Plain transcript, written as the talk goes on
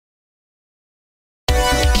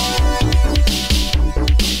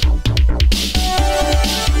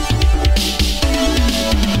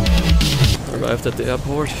arrived at the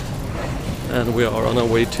airport and we are on our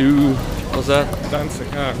way to, what's that? Danzig,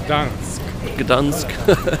 Gdansk.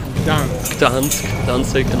 Danzig.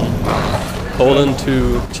 Danzig in Poland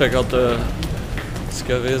to check out the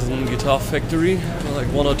Skervesen guitar factory for like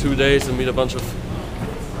 1 or 2 days and meet a bunch of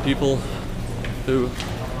people who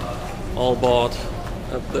all bought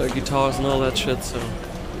the guitars and all that shit, so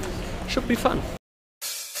should be fun.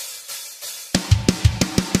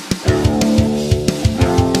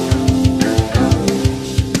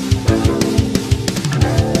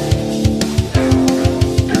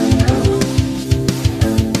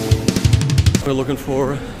 We're looking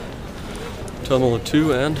for Terminal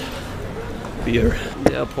 2 and beer.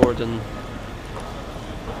 The airport in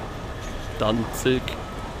Danzig.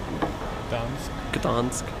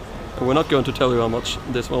 Gdansk. And we're not going to tell you how much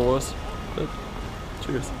this one was, but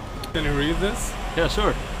cheers. Can you read this? Yeah,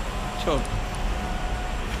 sure. Sure.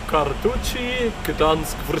 Kartucci,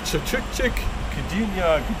 Gdansk, Vrchachik,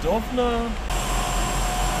 Gdynia, Gdowna.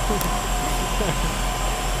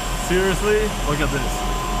 Seriously? Look at this.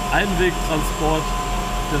 Einwegtransport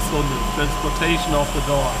des Hundes. Transportation of the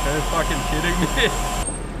dog. Are you fucking kidding me?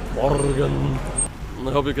 Morgen.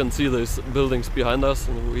 I hope you can see these buildings behind us,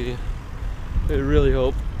 and we really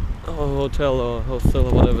hope our hotel or hostel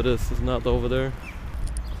or whatever it is not over there.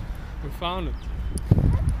 We found it.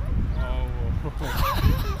 Oh.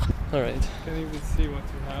 Alright. Can you even see what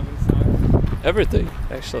you have inside? Everything,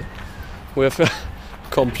 actually. We have a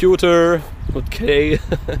computer with K.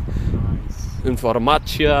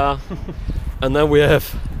 Informacja, and then we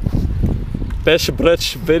have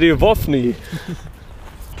Bezbrech Veriwofni.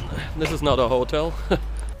 This is not a hotel.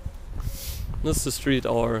 This is the street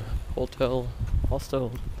our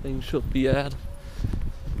hostel thing should be at.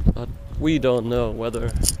 But we don't know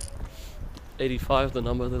whether 85, the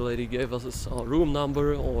number the lady gave us, is our room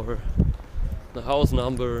number or the house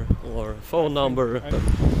number or phone number.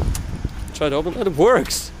 Try to open it, it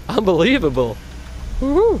works! Unbelievable!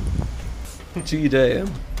 Woohoo! Gee damn.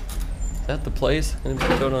 Is that the place? Can we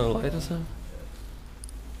turn on a light or something?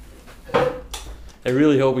 I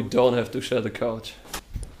really hope we don't have to share the couch.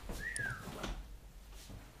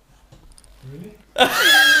 Really?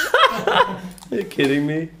 Are you kidding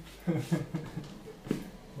me?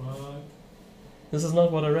 What? This is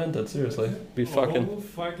not what I rented, seriously. Be fucking... whole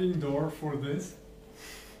fucking door for this?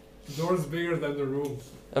 The door is bigger than the room.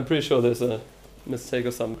 I'm pretty sure there's a mistake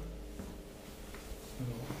or something.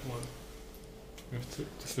 What? We have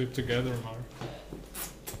to sleep together, Marc.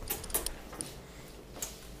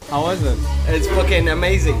 How was it? It's fucking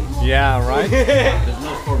amazing. Yeah, right? It's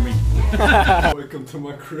not for me. Welcome to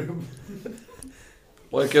my crib.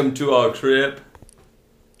 Welcome to our crib.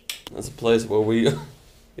 That's a place where we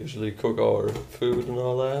usually cook our food and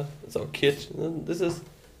all that. It's our kitchen. This is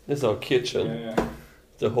our kitchen. Yeah.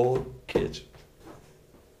 The whole kitchen.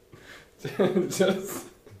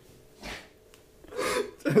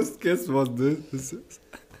 Just guess what this is.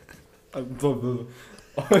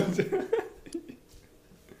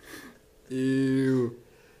 Ew.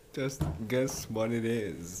 Just guess what it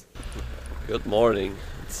is. Good morning.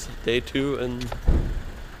 It's day 2 in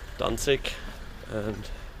Danzig and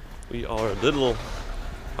we are a little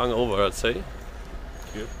hungover, I'd say.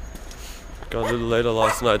 Yep. Got a little later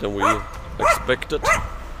last night than we expected.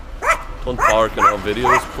 Don't bark in our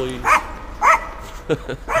videos, please.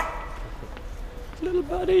 Little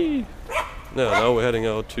buddy! Now we're heading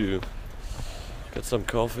out to get some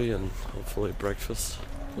coffee and hopefully breakfast.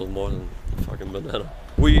 A little more than a fucking banana.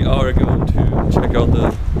 We are going to check out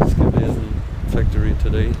the Skervesen factory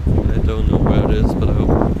today. I don't know where it is, but I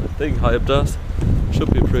think Souhaieb does.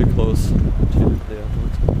 Should be pretty close to the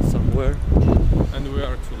airport somewhere. And we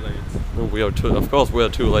are too late. And we are too, of course we are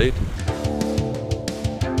too late.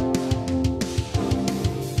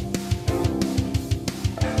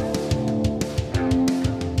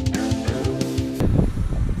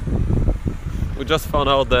 We just found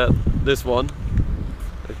out that this one,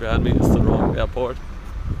 like behind me, is the wrong airport.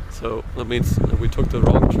 So that means that we took the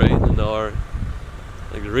wrong train and are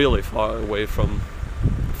like really far away from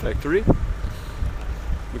the factory.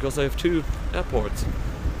 Because they have 2 airports,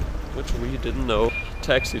 which we didn't know.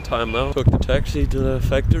 Taxi time now. Took the taxi to the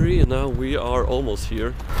factory and now we are almost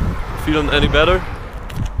here. Feeling any better?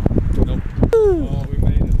 Nope. Oh, we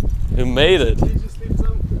made it. You made it! Did you sleep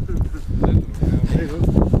some?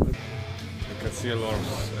 You can see a lot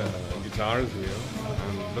of guitars here.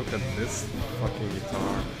 And look at this fucking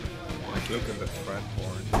guitar. Like, look at the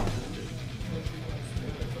fretboard.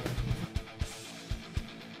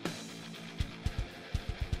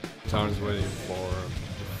 Guitar's waiting for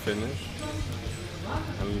the finish.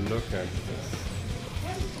 And look at this.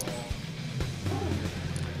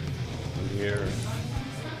 And here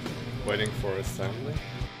waiting for assembly.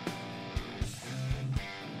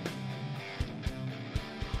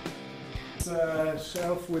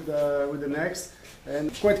 Shelf with the necks,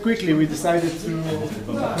 and quite quickly we decided to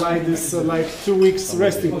apply this like 2 weeks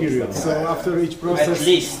resting period. So after each process,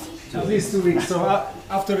 at least 2 weeks. So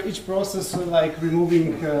after each process, we're like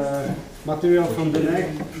removing material from the neck,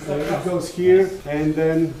 it goes here, and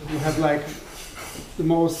then you have like the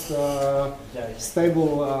most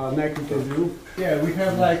stable neck you can do. Yeah, we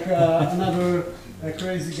have like another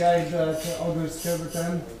crazy guy that orders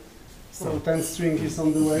Skervesen. So 10 string is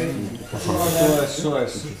on the way.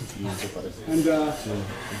 And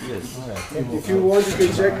if you want, you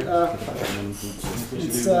can check.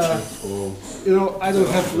 It's you know, I don't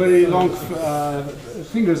have very long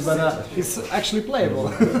fingers, but it's actually playable.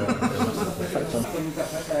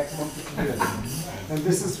 And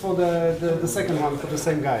this is for the second one, for the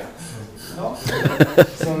same guy.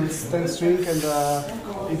 So it's 10 string, and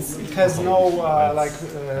it has no like.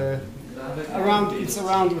 It's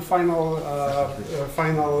around the final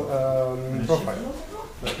profile.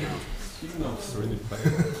 It's really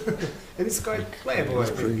playable. And it's quite playable.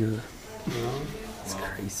 It's pretty good. You know? It's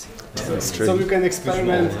crazy. So you can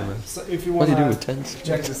experiment. So if you want What do you do to with tens?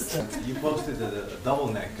 check this. You posted a double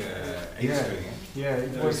neck 8 string. Yeah,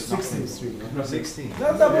 it was 16 string. 16.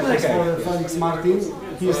 Double neck for Felix Martin.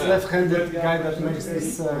 He is left-handed guy that makes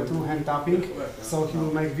this two-hand tapping. So he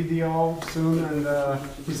will make video soon, and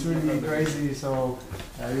he's really crazy. So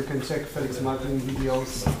you can check Felix Martin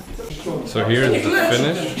videos. So here is the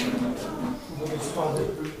finish.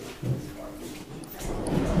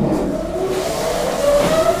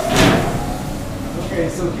 Okay,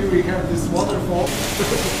 so here we have this waterfall.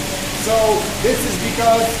 So this is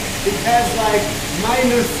because it has like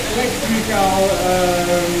minus electrical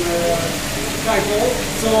dipole,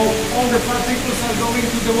 so all the particles are going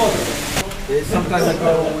to the water. Some time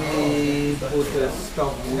ago we put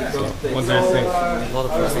stuff we don't take. What do you think? A lot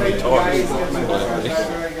of different guitars.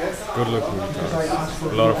 Good looking guitars. A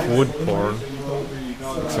lot of wood porn.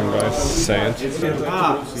 Some guys say it.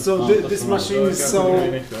 So this machine is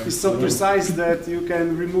so precise that you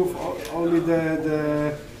can remove only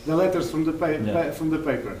the letters from the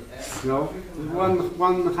paper. You know,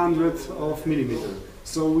 1/100 of millimeter.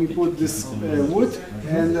 So we put this wood,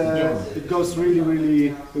 and it goes really,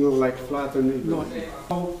 you know, like flat and good.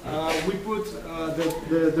 So we put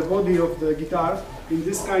the body of the guitar in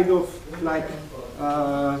this kind of like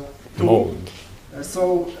tool.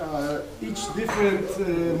 So each different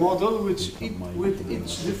model, with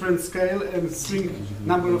each different scale and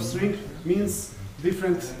number of string, means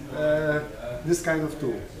different this kind of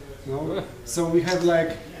tool. You know? So we have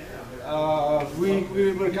like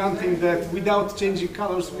we were counting that without changing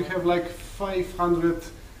colors, we have like 500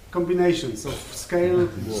 combinations of scale,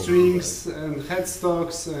 strings, and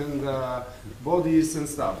headstocks, and bodies and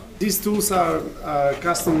stuff. These tools are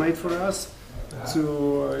custom made for us to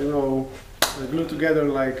you know, glue together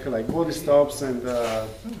like body stops and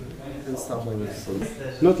stuff like this. So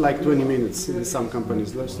not like 20 minutes in some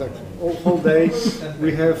companies. That's like whole day.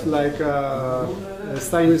 We have like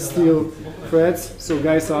stainless steel threads. So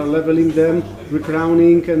guys are leveling them,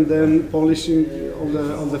 recrowning, and then polishing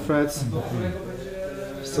all the threads.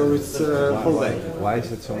 So it's whole day. Why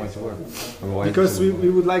is it so much work? Because we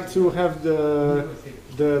would like to have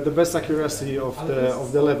the best accuracy of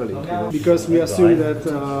the leveling, you know? Because we assume that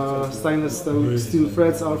stainless steel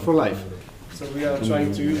threads are for life. So we are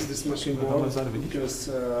trying to use this machine more because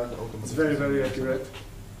it's very accurate.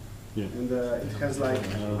 And it has like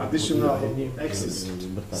additional axis,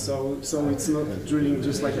 so it's not drilling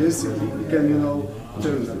just like this. You can, you know,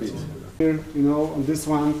 turn a bit. Here, you know, on this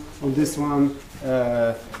one,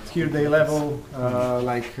 here they level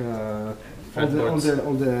like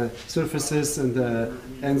all the surfaces and the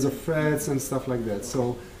ends of threads and stuff like that.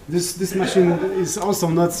 So this machine is also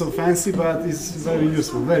not so fancy, but it's very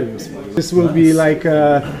useful, very useful. This will be like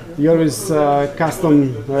Joris'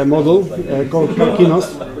 custom model called Kinos.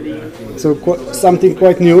 So something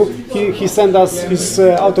quite new. He sent us his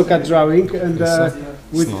AutoCAD drawing, and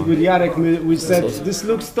with Jarek we said this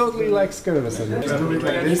looks totally like Skervesen. Let's do it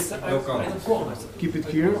like this. Keep it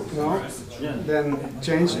here, now. Then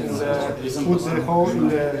change and put the hole in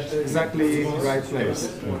the exactly right place.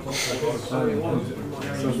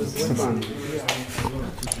 So this is fun.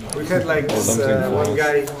 We had like this one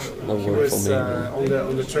guy. He was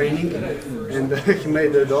on the training, and he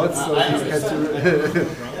made the dots, so he had to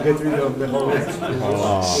get rid of the whole neck.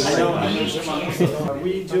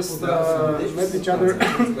 We just met each other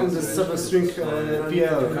on the 7-string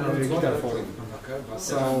PL guitar phone.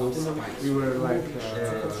 So we were like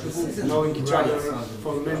knowing each other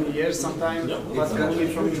for many years sometimes, but only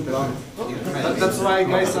from internet. That's why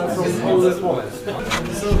guys are from all the world.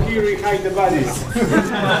 So here we hide the bodies.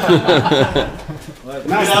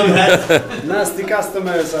 Nasty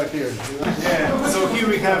customers are here. Yeah. So here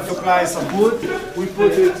we have supplies of wood. We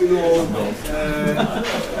put it,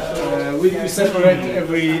 we separate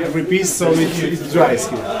every piece so it dries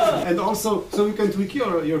here. And also, so you can tweak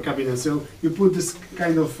your cabinet. So you put this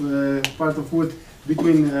kind of part of wood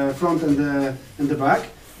between front and the back.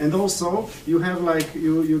 And also you have like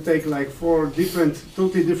you take like 4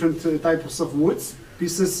 totally different types of woods.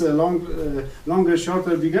 Pieces longer,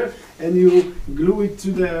 shorter, bigger, and you glue it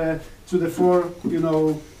to the 4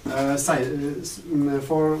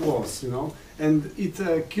 4 walls, and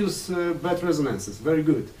it kills bad resonances. Very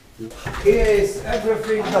good. Here is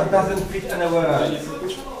everything that doesn't fit anywhere else.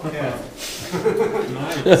 Yeah.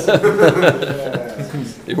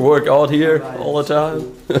 You work out here all the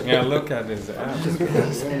time. Yeah, look at his abs.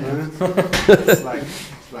 It's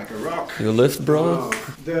like a rock. You lift, bro?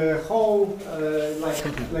 The whole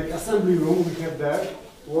like assembly room we have there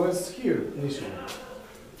was here initially.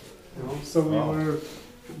 So we were,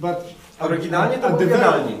 but Oryginalnie to at był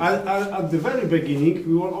jadalnik. at the very beginning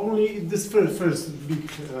we were only in this first big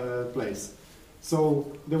place. So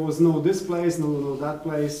there was no this place, no that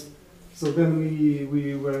place. So then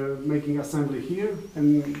we were making assembly here,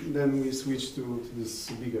 and then we switched to this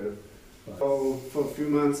bigger. So for a few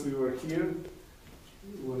months we were here.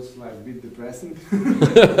 It was like a bit depressing,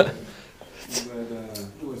 but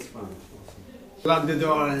it was fun. Lock the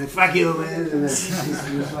door and fuck you, man. And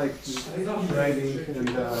it was like writing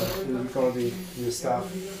and recording new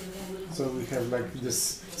stuff. So we have like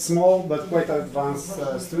this small but quite advanced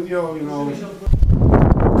studio,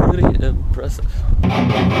 Pretty impressive.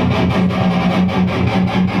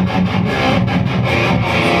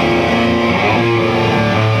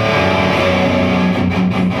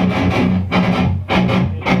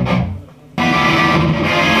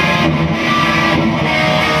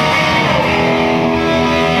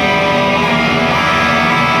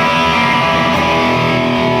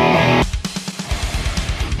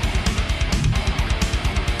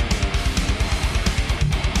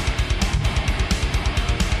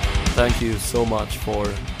 Thank you so much for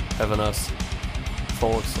having us,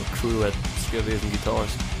 folks, or crew at Skervesen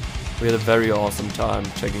Guitars. We had a very awesome time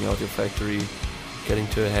checking out your factory, getting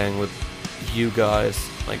to hang with you guys,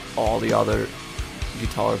 like all the other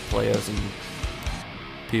guitar players and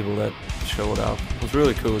people that showed up. It was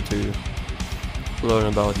really cool to learn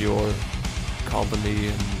about your company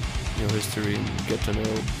and your history and get to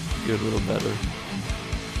know you a little better.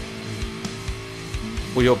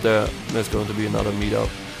 We hope there's going to be another meetup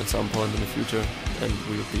at some point in the future, and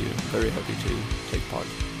we would be very happy to take part.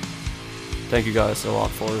 Thank you guys a lot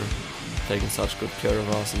for taking such good care of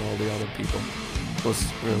us and all the other people. It was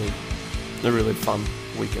really a really fun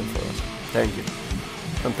weekend for us. Thank you,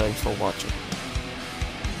 and thanks for watching.